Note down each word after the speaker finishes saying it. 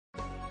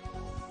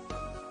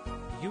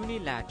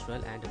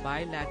Unilateral and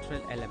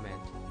bilateral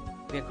element.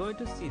 We are going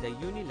to see the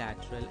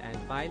unilateral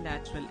and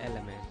bilateral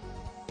element.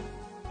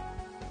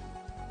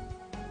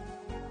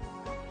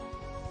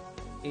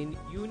 In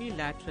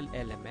unilateral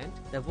element,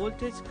 the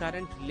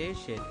voltage-current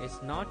relation is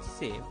not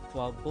same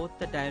for both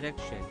the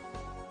direction.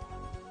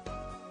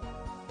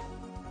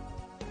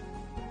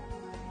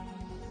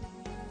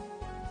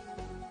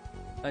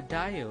 A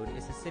diode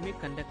is a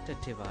semiconductor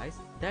device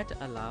that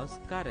allows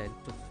current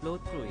to flow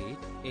through it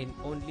in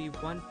only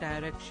one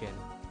direction.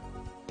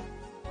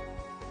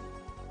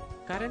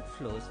 Current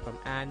flows from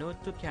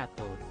anode to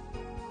cathode.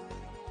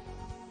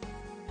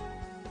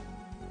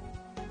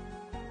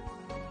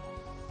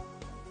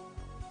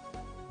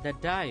 The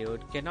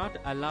diode cannot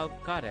allow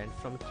current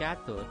from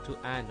cathode to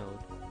anode.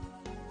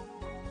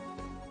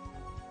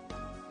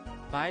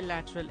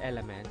 Bilateral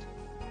element.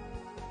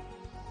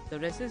 The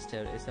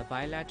resistor is a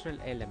bilateral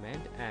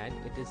element and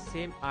it is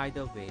same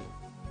either way.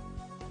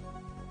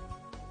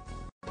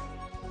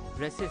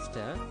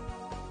 Resistor,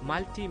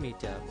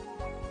 multimeter.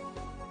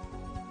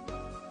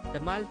 The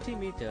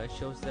multimeter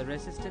shows the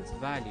resistance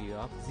value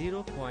of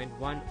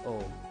 0.1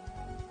 ohm.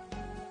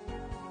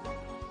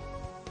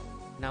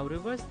 Now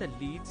reverse the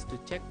leads to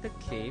check the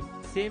claim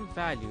same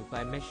value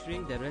by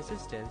measuring the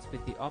resistance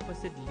with the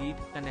opposite lead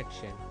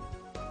connection.